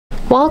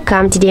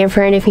Welcome to the in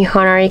front of me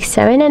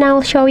HardReset.Info, and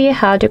I'll show you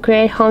how to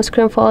create home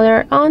screen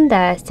folder on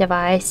this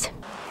device.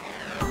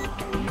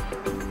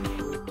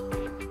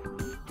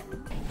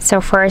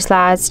 So first,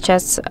 let's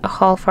just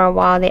hold for a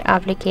while the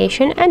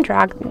application and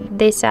drag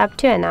this up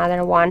to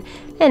another one.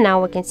 And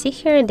now we can see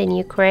here the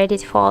new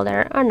created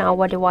folder on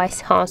our device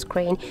home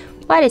screen.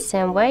 By the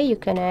same way, you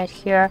can add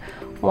here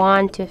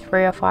 1, 2,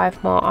 3 or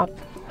 5 more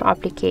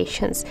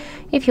applications.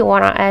 If you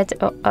want to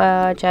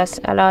add just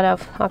a lot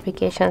of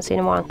applications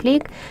in one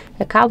click,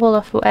 a couple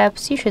of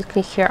apps, you should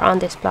click here on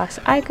this plus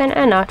icon,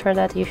 and after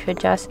that you should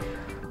just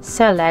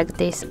select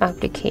these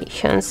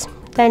applications,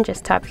 then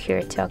just tap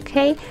here to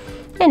OK.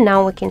 And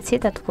now we can see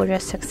that we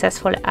just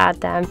successfully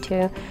add them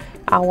to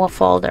our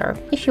folder.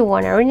 If you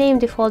want to rename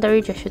the folder,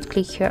 you just should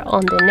click here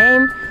on the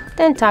name,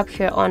 then tap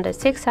here on the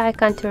 6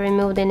 icon to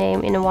remove the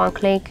name in one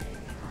click,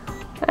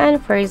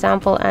 and for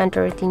example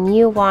enter the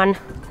new one,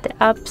 the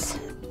apps.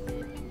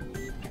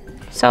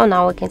 So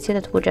now we can see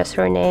that we just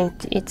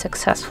renamed it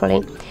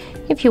successfully.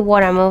 If you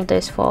want to move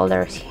this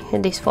folder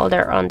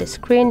on the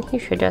screen, you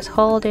should just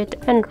hold it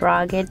and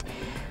drag it.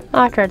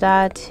 After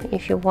that,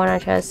 if you want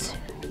to just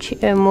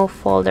move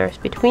folders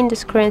between the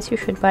screens, you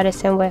should by the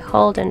same way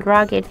hold and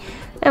drag it,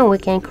 and we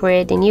can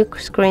create the new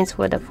screens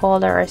with the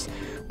folders.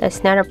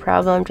 That's not a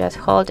problem. Just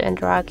hold and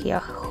drag your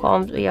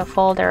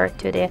folder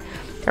to the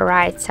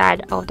right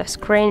side of the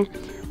screen,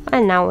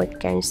 and now we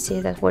can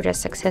see that we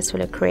just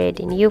successfully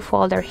created a new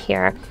folder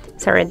here,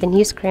 the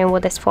new screen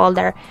with this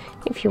folder.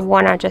 If you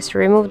want to just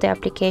remove the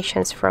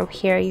applications from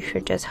here, you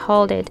should just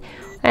hold it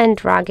and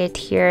drag it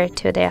here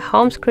to the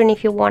home screen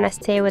if you want to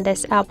stay with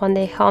this app on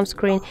the home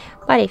screen.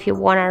 But if you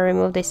want to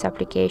remove this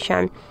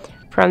application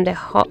from the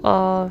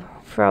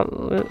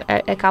from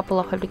a couple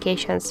of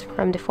applications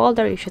from the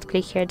folder, you should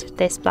click here to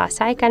this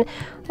plus icon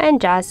and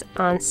just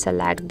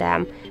unselect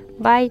them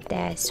by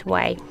this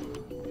way.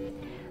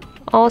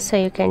 Also,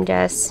 you can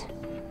just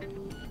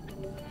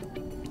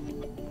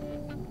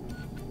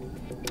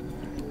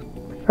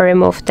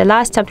remove the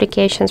last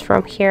applications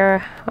from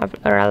here,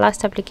 or a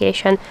last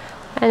application,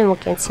 and we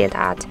can see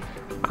that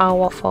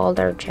our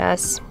folder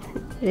just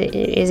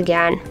is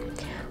gone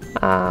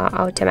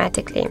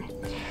automatically.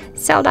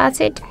 So that's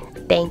it.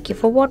 Thank you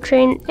for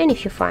watching, and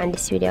if you find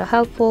this video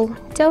helpful,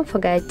 don't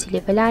forget to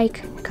leave a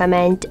like,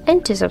 comment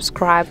and to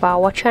subscribe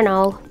our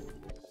channel.